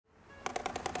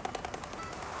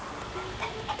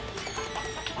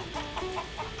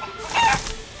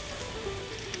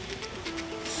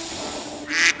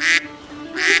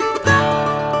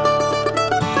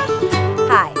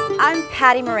Hi, I'm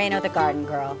Patty Moreno, the Garden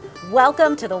Girl.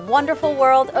 Welcome to the wonderful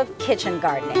world of kitchen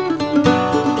gardening.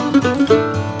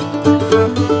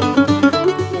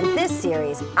 In this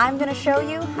series, I'm going to show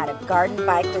you how to garden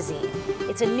by Cuisine.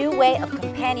 It's a new way of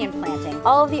companion planting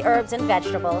all of the herbs and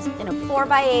vegetables in a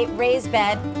 4x8 raised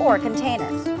bed or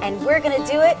containers. And we're going to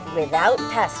do it without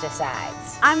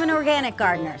pesticides. I'm an organic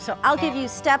gardener, so I'll give you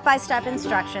step-by-step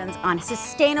instructions on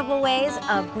sustainable ways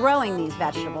of growing these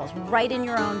vegetables right in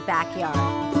your own backyard.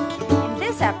 In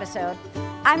this episode,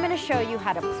 I'm going to show you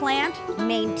how to plant,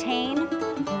 maintain,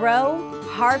 grow,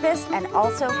 harvest, and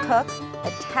also cook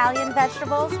Italian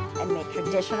vegetables and make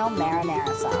traditional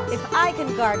marinara sauce. If I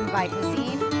can garden by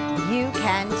Cuisine, you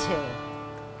can too.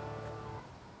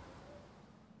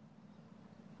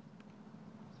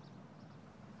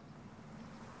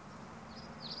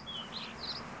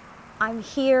 I'm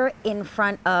here in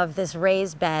front of this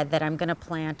raised bed that I'm going to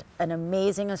plant an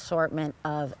amazing assortment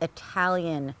of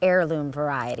Italian heirloom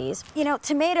varieties. You know,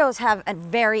 tomatoes have a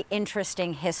very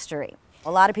interesting history. A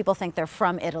lot of people think they're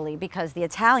from Italy because the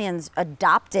Italians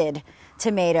adopted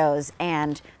tomatoes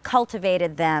and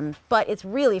cultivated them, but it's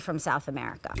really from South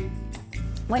America.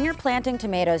 When you're planting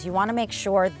tomatoes, you want to make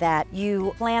sure that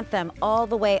you plant them all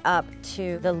the way up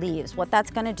to the leaves. What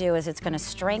that's going to do is it's going to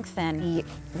strengthen the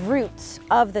roots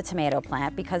of the tomato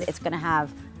plant because it's going to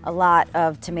have a lot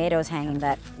of tomatoes hanging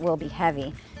that will be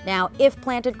heavy. Now, if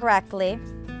planted correctly,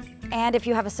 and if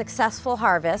you have a successful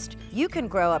harvest, you can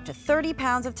grow up to 30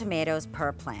 pounds of tomatoes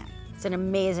per plant. It's an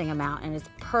amazing amount, and it's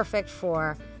perfect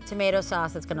for tomato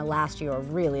sauce that's going to last you a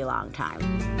really long time.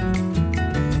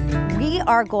 We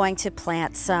are going to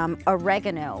plant some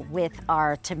oregano with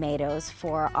our tomatoes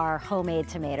for our homemade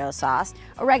tomato sauce.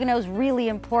 Oregano is really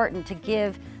important to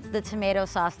give the tomato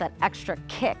sauce that extra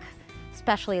kick,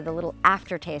 especially the little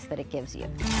aftertaste that it gives you.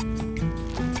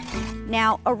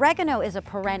 Now, oregano is a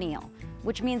perennial,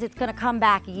 which means it's going to come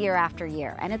back year after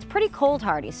year, and it's pretty cold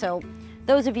hardy, so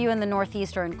those of you in the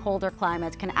Northeast or in colder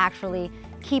climates can actually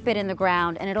keep it in the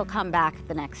ground and it'll come back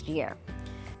the next year.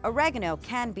 Oregano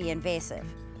can be invasive.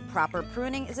 Proper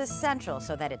pruning is essential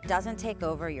so that it doesn't take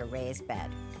over your raised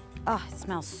bed. Oh, it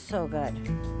smells so good.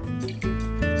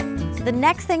 So the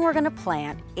next thing we're going to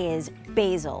plant is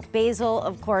basil. Basil,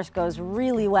 of course, goes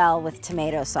really well with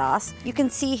tomato sauce. You can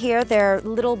see here they're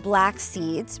little black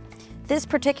seeds. This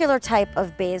particular type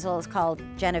of basil is called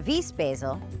Genovese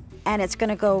basil, and it's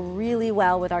going to go really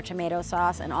well with our tomato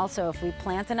sauce. And also, if we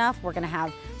plant enough, we're going to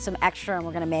have some extra and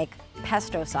we're going to make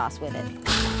pesto sauce with it.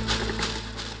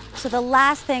 So the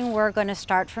last thing we're going to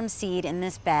start from seed in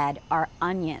this bed are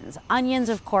onions. Onions,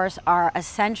 of course, are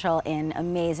essential in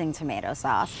amazing tomato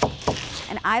sauce.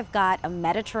 And I've got a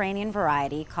Mediterranean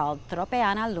variety called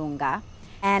Tropeana Lunga.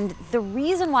 And the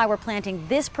reason why we're planting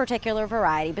this particular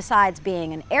variety, besides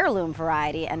being an heirloom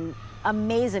variety and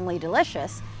amazingly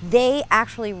delicious, they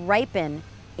actually ripen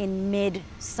in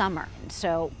mid-summer.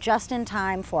 So just in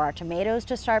time for our tomatoes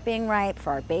to start being ripe,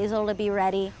 for our basil to be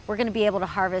ready, we're going to be able to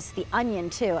harvest the onion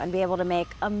too and be able to make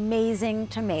amazing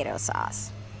tomato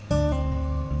sauce.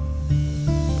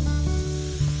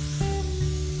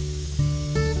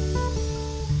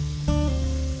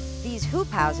 These hoop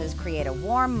houses create a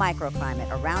warm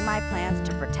microclimate around my plants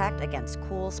to protect against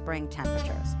cool spring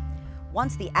temperatures.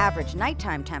 Once the average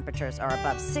nighttime temperatures are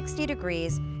above 60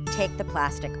 degrees, take the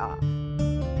plastic off.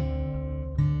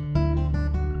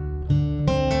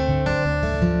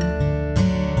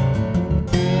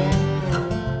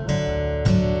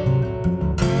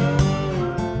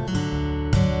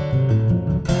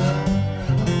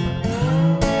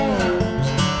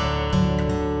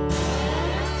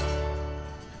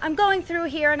 I'm going through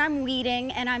here and I'm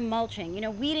weeding and I'm mulching. You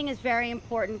know, weeding is very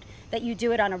important that you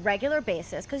do it on a regular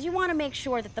basis because you want to make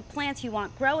sure that the plants you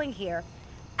want growing here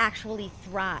actually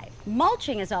thrive.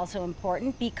 Mulching is also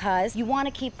important because you want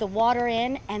to keep the water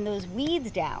in and those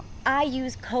weeds down. I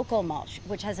use cocoa mulch,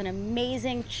 which has an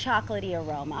amazing chocolatey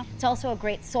aroma. It's also a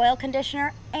great soil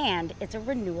conditioner and it's a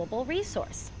renewable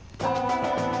resource.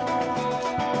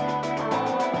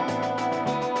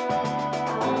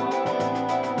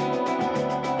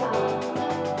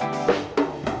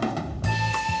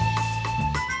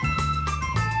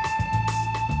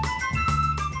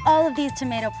 All of these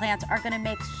tomato plants are going to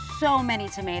make so many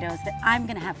tomatoes that I'm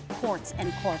going to have quarts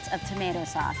and quarts of tomato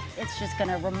sauce. It's just going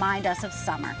to remind us of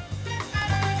summer.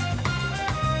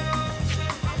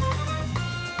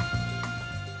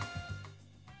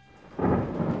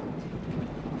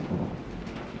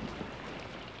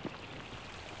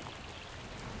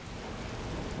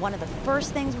 One of the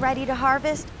first things ready to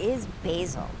harvest is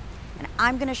basil. And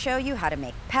I'm gonna show you how to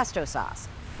make pesto sauce,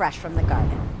 fresh from the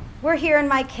garden. We're here in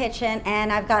my kitchen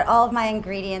and I've got all of my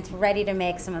ingredients ready to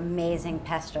make some amazing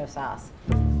pesto sauce.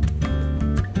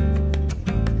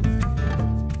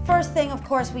 First thing, of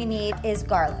course, we need is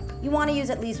garlic. You want to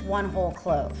use at least 1 whole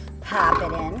clove. Pop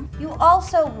it in. You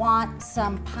also want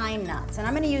some pine nuts, and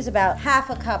I'm going to use about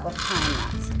 ½ a cup of pine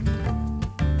nuts.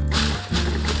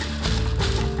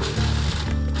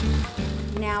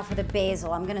 Now for the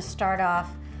basil, I'm going to start off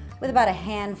with about a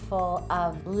handful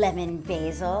of lemon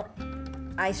basil.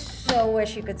 I so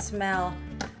wish you could smell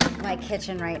my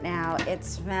kitchen right now. It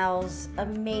smells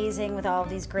amazing with all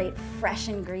these great fresh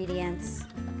ingredients.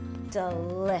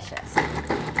 Delicious.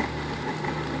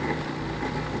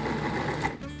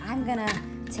 I'm gonna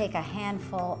take a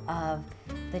handful of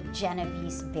the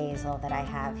Genovese basil that I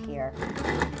have here.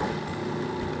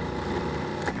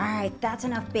 All right, that's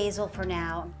enough basil for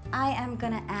now. I am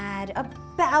gonna add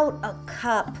about a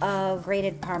cup of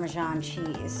grated Parmesan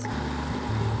cheese.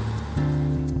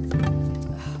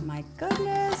 Oh my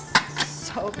goodness,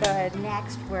 so good.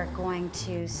 Next, we're going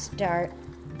to start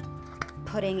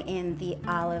putting in the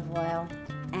olive oil,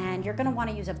 and you're gonna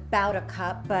wanna use about a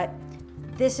cup, but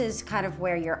this is kind of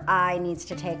where your eye needs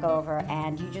to take over,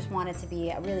 and you just want it to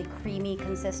be a really creamy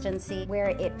consistency where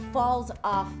it falls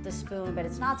off the spoon, but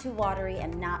it's not too watery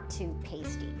and not too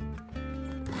pasty.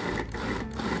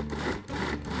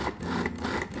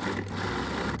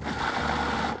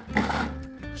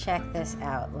 Check this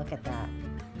out, look at that.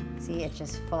 See, it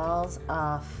just falls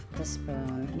off the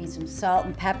spoon. You need some salt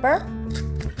and pepper.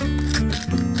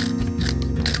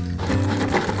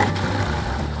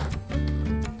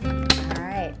 All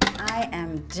right, I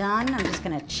am done. I'm just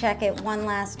gonna check it one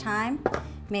last time.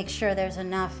 Make sure there's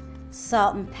enough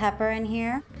salt and pepper in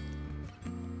here.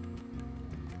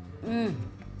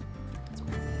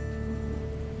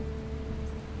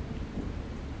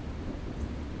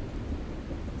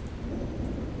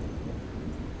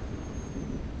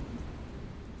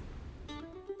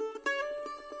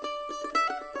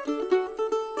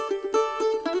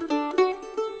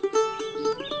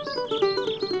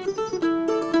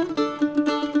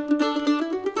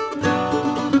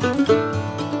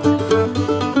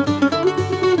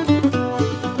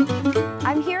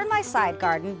 Side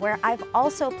garden where I've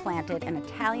also planted an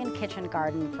Italian kitchen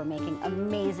garden for making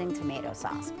amazing tomato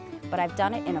sauce, but I've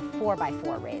done it in a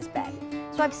 4x4 raised bed.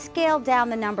 So I've scaled down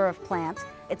the number of plants.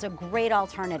 It's a great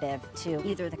alternative to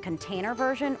either the container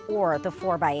version or the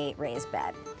 4x8 raised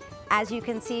bed. As you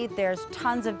can see, there's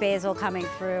tons of basil coming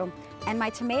through, and my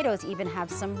tomatoes even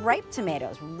have some ripe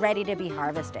tomatoes ready to be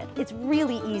harvested. It's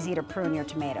really easy to prune your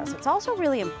tomatoes. It's also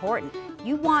really important.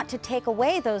 You want to take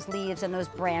away those leaves and those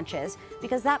branches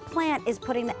because that plant is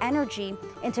putting the energy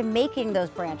into making those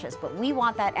branches, but we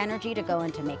want that energy to go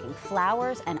into making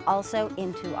flowers and also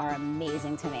into our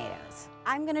amazing tomatoes.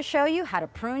 I'm going to show you how to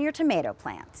prune your tomato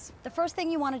plants. The first thing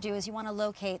you want to do is you want to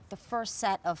locate the first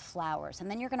set of flowers,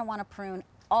 and then you're going to want to prune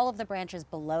all of the branches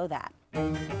below that. So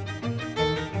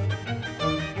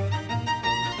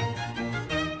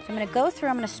I'm going to go through,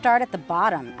 I'm going to start at the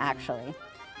bottom actually.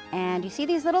 And you see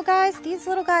these little guys? These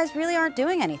little guys really aren't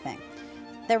doing anything.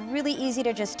 They're really easy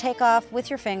to just take off with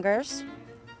your fingers,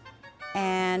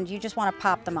 and you just want to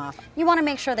pop them off. You want to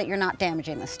make sure that you're not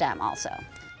damaging the stem also.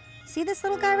 See this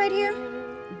little guy right here?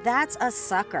 That's a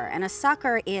sucker, and a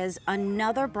sucker is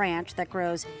another branch that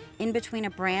grows in between a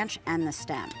branch and the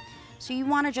stem. So you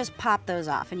want to just pop those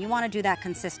off, and you want to do that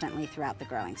consistently throughout the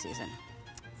growing season.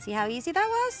 See how easy that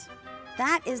was?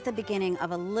 That is the beginning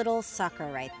of a little sucker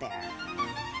right there.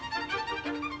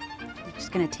 I'm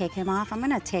just going to take him off. I'm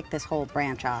going to take this whole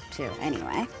branch off too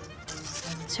anyway.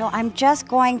 So I'm just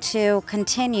going to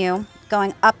continue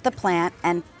going up the plant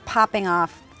and popping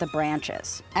off the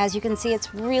branches. As you can see,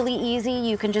 it's really easy.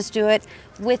 You can just do it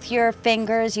with your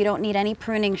fingers. You don't need any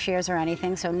pruning shears or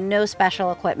anything, so no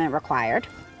special equipment required.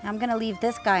 I'm gonna leave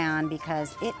this guy on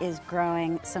because it is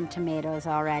growing some tomatoes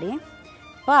already.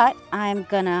 But I'm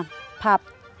gonna pop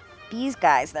these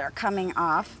guys that are coming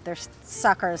off. They're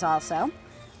suckers also.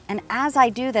 And as I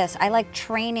do this, I like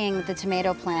training the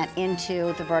tomato plant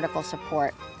into the vertical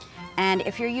support. And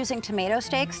if you're using tomato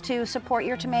stakes to support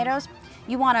your tomatoes,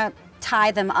 you wanna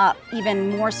tie them up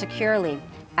even more securely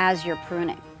as you're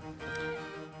pruning.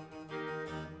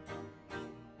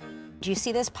 Do you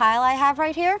see this pile I have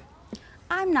right here?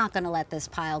 I'm not gonna let this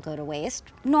pile go to waste.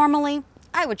 Normally,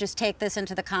 I would just take this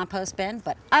into the compost bin,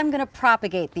 but I'm gonna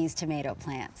propagate these tomato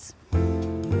plants.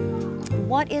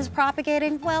 What is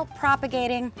propagating? Well,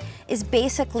 propagating is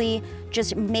basically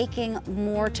just making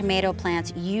more tomato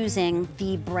plants using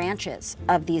the branches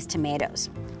of these tomatoes.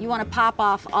 You want to pop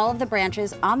off all of the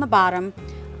branches on the bottom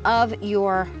of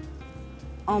your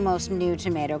almost new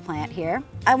tomato plant here.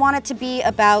 I want it to be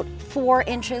about 4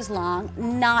 inches long,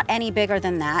 not any bigger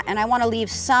than that, and I want to leave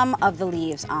some of the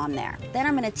leaves on there. Then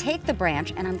I'm going to take the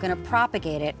branch and I'm going to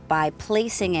propagate it by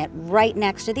placing it right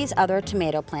next to these other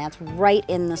tomato plants, right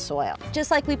in the soil.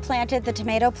 Just like we planted the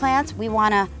tomato plants, we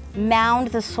want to mound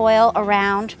the soil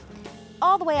around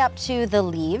all the way up to the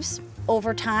leaves.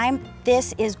 Over time,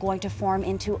 this is going to form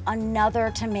into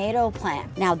another tomato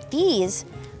plant. Now these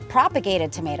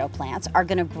propagated tomato plants are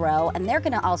gonna grow, and they're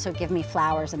gonna also give me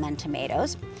flowers and then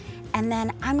tomatoes. And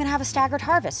then I'm gonna have a staggered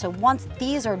harvest. So once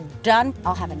these are done,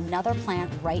 I'll have another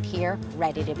plant right here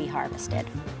ready to be harvested.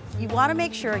 You wanna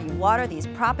make sure you water these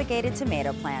propagated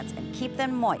tomato plants and keep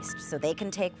them moist so they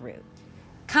can take root.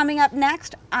 Coming up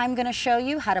next, I'm gonna show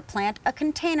you how to plant a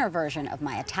container version of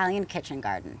my Italian kitchen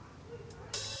garden.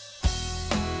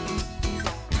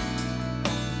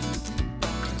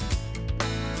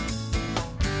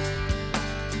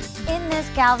 In this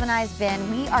galvanized bin,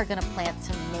 we are gonna plant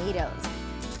tomatoes.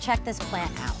 Check this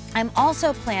plant out. I'm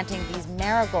also planting these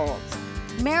marigolds.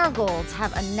 Marigolds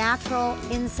have a natural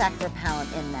insect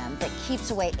repellent in them that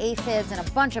keeps away aphids and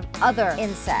a bunch of other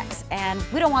insects, and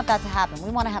we don't want that to happen.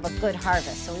 We want to have a good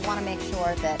harvest, so we want to make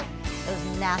sure that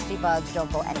those nasty bugs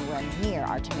don't go anywhere near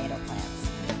our tomato plants.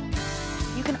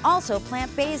 You can also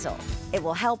plant basil. It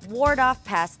will help ward off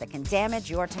pests that can damage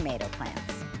your tomato plants.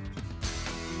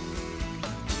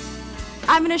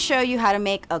 I'm going to show you how to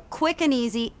make a quick and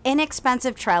easy,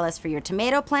 inexpensive trellis for your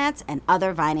tomato plants and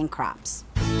other vining crops.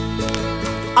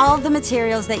 All of the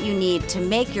materials that you need to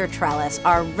make your trellis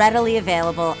are readily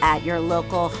available at your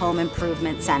local home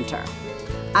improvement center.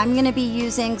 I'm going to be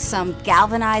using some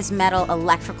galvanized metal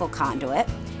electrical conduit.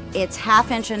 It's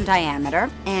 1/2 inch in diameter,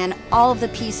 and all of the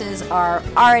pieces are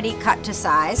already cut to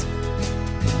size.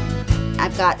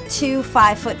 I've got 2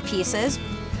 5-foot pieces.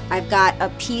 I've got a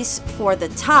piece for the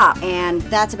top, and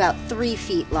that's about 3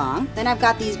 feet long. Then I've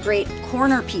got these great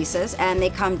corner pieces, and they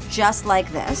come just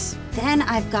like this. Then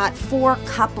I've got 4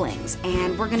 couplings,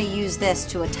 and we're gonna use this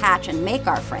to attach and make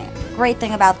our frame. Great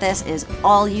thing about this is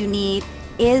all you need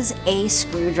is a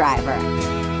screwdriver.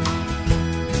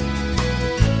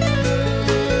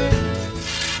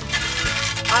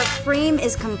 Our frame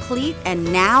is complete,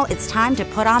 and now it's time to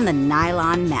put on the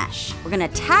nylon mesh. We're gonna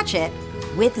attach it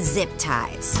with zip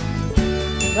ties.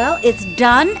 Well, it's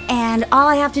done, and all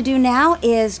I have to do now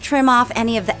is trim off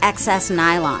any of the excess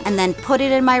nylon and then put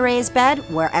it in my raised bed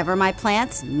wherever my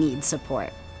plants need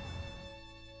support.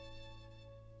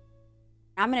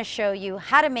 I'm going to show you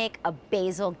how to make a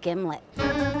basil gimlet.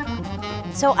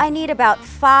 So I need about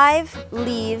 5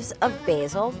 leaves of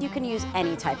basil. You can use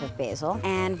any type of basil.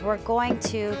 And we're going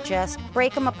to just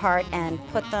break them apart and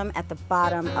put them at the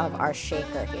bottom of our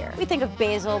shaker here. We think of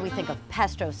basil, we think of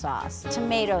pesto sauce,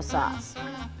 tomato sauce,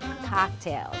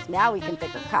 cocktails. Now we can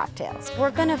think of cocktails.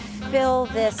 We're gonna fill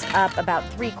this up about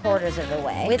 3/4 of the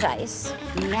way with ice.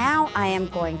 Now I am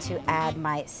going to add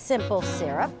my simple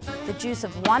syrup, the juice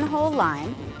of 1 whole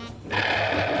lime.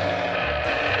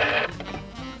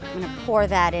 I'm gonna pour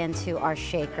that into our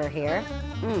shaker here.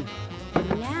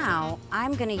 Now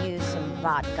I'm gonna use some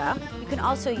vodka. You can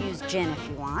also use gin if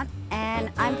you want.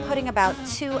 And I'm putting about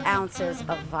 2 ounces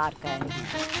of vodka in here.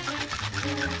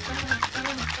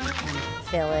 And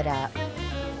fill it up.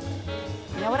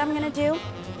 You know what I'm gonna do?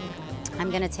 I'm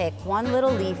gonna take 1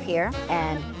 little leaf here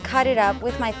and cut it up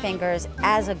with my fingers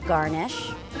as a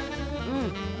garnish.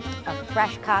 A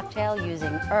fresh cocktail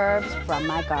using herbs from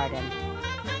my garden.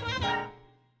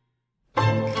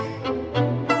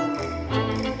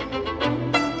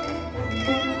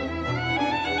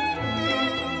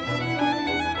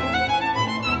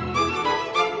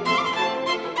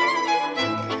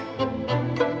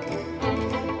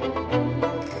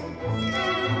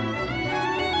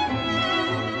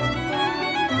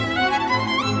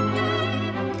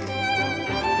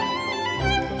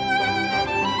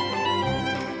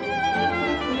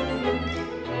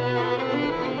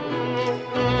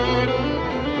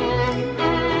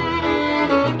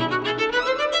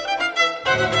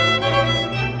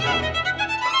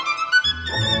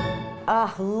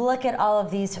 Oh, look at all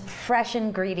of these fresh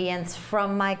ingredients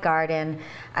from my garden.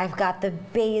 I've got the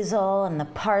basil and the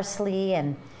parsley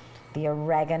and the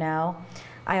oregano.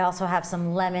 I also have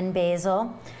some lemon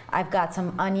basil. I've got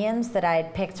some onions that I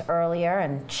had picked earlier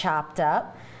and chopped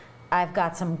up. I've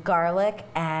got some garlic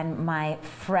and my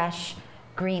fresh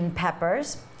green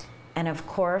peppers. And of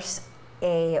course,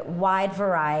 a wide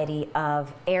variety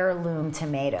of heirloom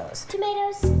tomatoes.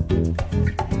 Tomatoes.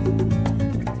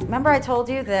 Remember I told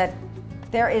you that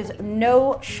There is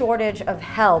no shortage of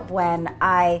help when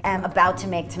I am about to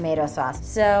make tomato sauce.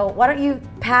 So why don't you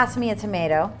pass me a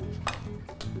tomato?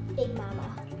 Big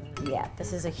Mama. Yeah,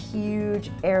 this is a huge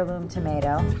heirloom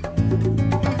tomato.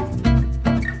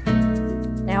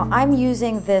 Now I'm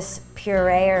using this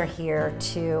pureer here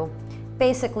to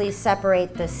basically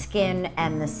separate the skin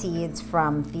and the seeds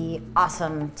from the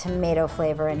awesome tomato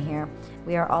flavor in here.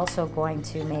 We are also going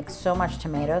to make so much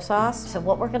tomato sauce. So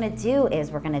what we're gonna do is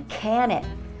we're gonna can it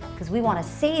because we wanna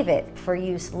save it for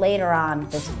use later on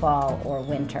this fall or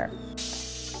winter.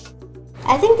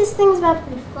 I think this thing's about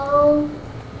to be full.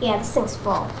 Yeah, this thing's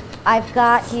full. I've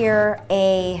got here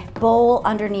a bowl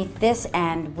underneath this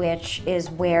end, which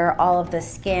is where all of the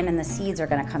skin and the seeds are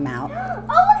gonna come out. Oh,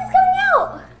 look, it's coming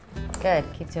out! Good,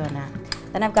 keep doing that.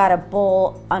 Then I've got a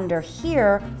bowl under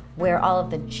here where all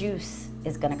of the juice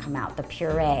is gonna come out, the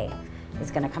puree is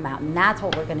gonna come out, and that's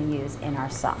what we're gonna use in our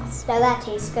sauce. Now that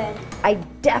tastes good. I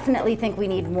definitely think we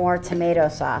need more tomato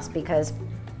sauce because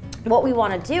what we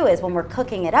wanna do is when we're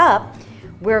cooking it up,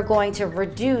 we're going to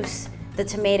reduce the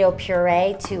tomato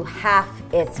puree to half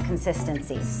its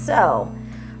consistency. So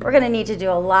we're gonna need to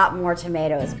do a lot more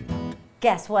tomatoes.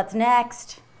 Guess what's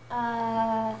next?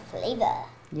 Flavor.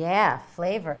 Yeah,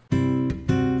 flavor. I've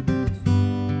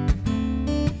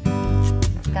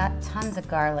got tons of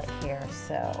garlic here,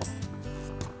 so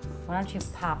why don't you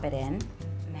pop it in?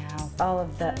 Now, all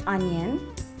of the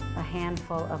onion, a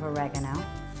handful of oregano.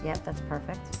 Yep, that's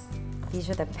perfect. These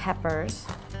are the peppers.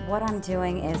 What I'm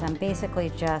doing is I'm basically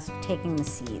just taking the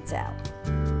seeds out.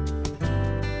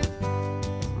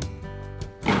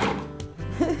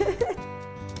 Go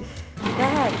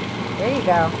ahead. There you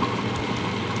go.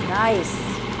 Nice.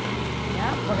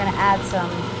 Yep, we're gonna add some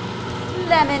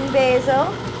lemon basil.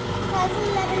 That's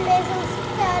lemon basil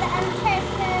spread and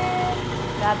custard.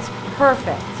 That's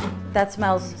perfect. That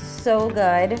smells so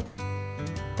good.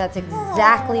 That's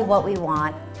exactly what we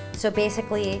want. So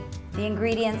basically, the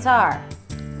ingredients are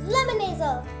lemon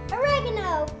basil,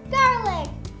 oregano, garlic,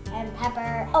 and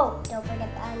pepper. Oh, don't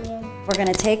forget the onion. we're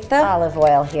gonna take the olive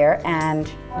oil here and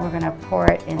we're gonna pour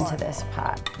it into this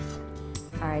pot.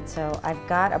 All right, so I've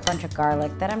got a bunch of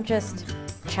garlic that I'm just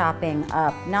chopping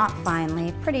up, not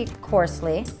finely, pretty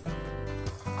coarsely.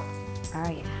 All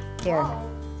right, here.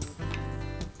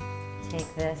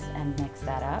 Take this and mix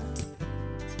that up.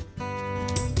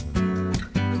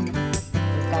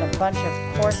 We've got a bunch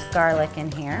of coarse garlic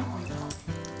in here.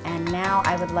 And now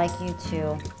I would like you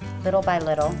to, little by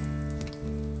little,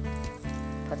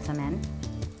 put some in.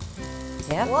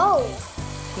 Yep. Whoa.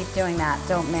 Keep doing that.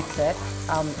 Don't mix it.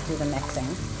 I'll do the mixing.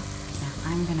 Now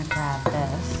I'm gonna grab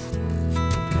this.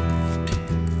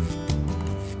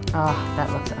 Oh, that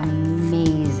looks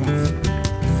amazing.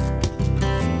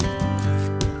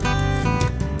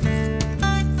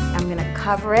 I'm gonna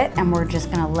cover it and we're just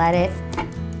gonna let it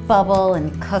bubble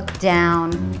and cook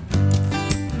down.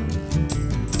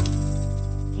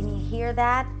 Can you hear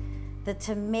that? The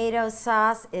tomato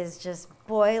sauce is just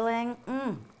boiling.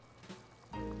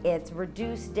 It's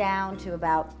reduced down to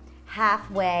about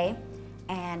halfway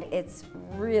and it's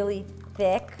really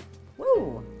thick.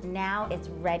 Woo! Now it's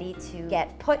ready to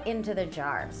get put into the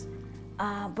jars.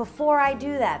 Before I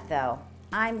do that though,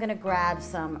 I'm gonna grab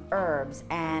some herbs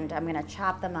and I'm gonna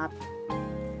chop them up. I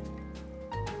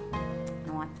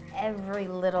want every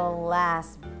little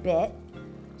last bit.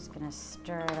 Just gonna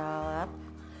stir it all up.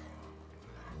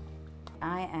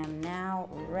 I am now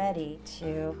ready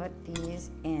to put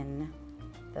these in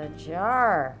the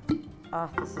jar. Oh,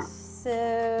 this is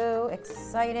so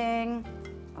exciting.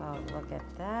 Oh, look at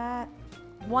that.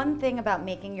 One thing about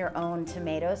making your own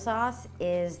tomato sauce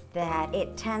is that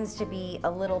it tends to be a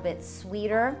little bit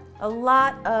sweeter. A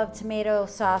lot of tomato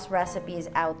sauce recipes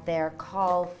out there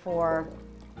call for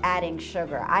adding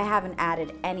sugar. I haven't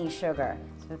added any sugar.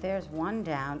 So there's one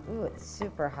down. Ooh, it's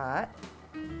super hot.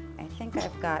 I think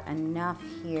I've got enough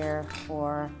here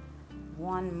for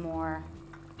one more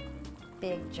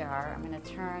big jar. I'm gonna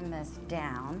turn this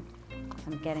down.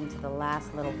 I'm getting to the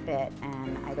last little bit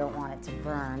and I don't want it to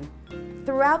burn.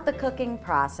 Throughout the cooking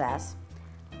process,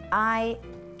 I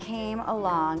came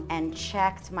along and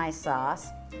checked my sauce,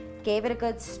 gave it a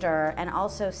good stir, and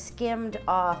also skimmed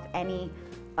off any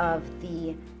of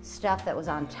the stuff that was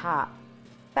on top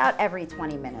about every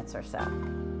 20 minutes or so.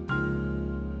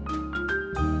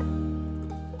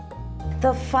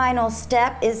 The final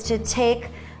step is to take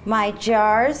my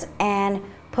jars and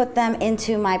put them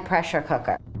into my pressure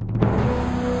cooker.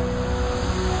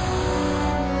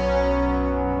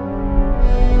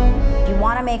 You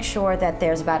want to make sure that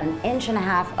there's about 1.5 inches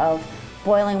of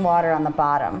boiling water on the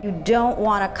bottom. You don't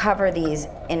want to cover these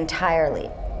entirely.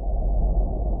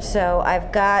 So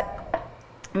I've got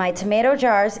my tomato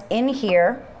jars in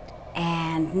here,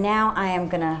 and now I am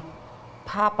gonna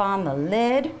pop on the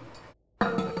lid.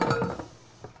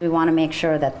 We wanna make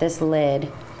sure that this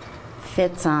lid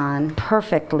fits on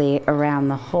perfectly around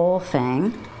the whole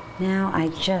thing. Now I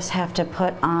just have to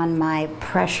put on my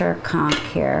pressure conch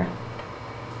here.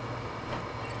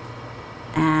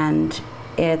 And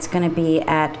it's gonna be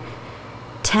at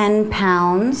 10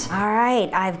 pounds. All right,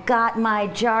 I've got my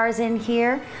jars in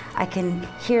here. I can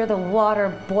hear the water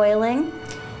boiling,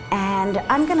 and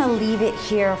I'm gonna leave it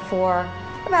here for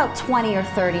about 20 or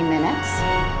 30 minutes.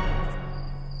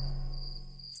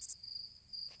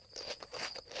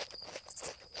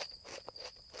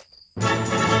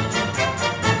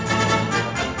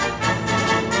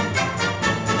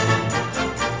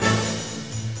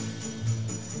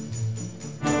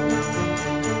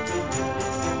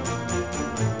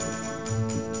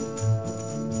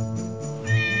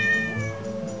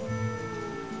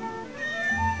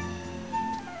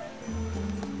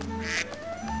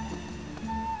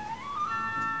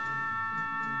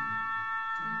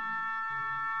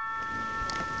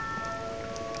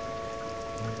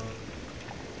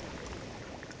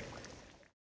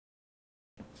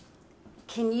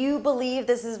 Can you believe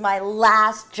this is my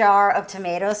last jar of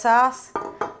tomato sauce?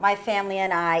 My family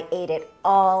and I ate it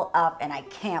all up, and I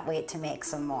can't wait to make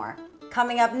some more.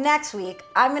 Coming up next week,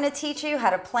 I'm gonna teach you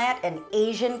how to plant an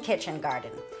Asian kitchen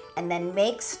garden and then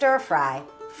make stir fry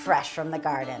fresh from the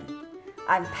garden.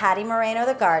 I'm Patty Moreno,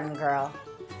 the Garden Girl.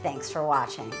 Thanks for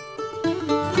watching.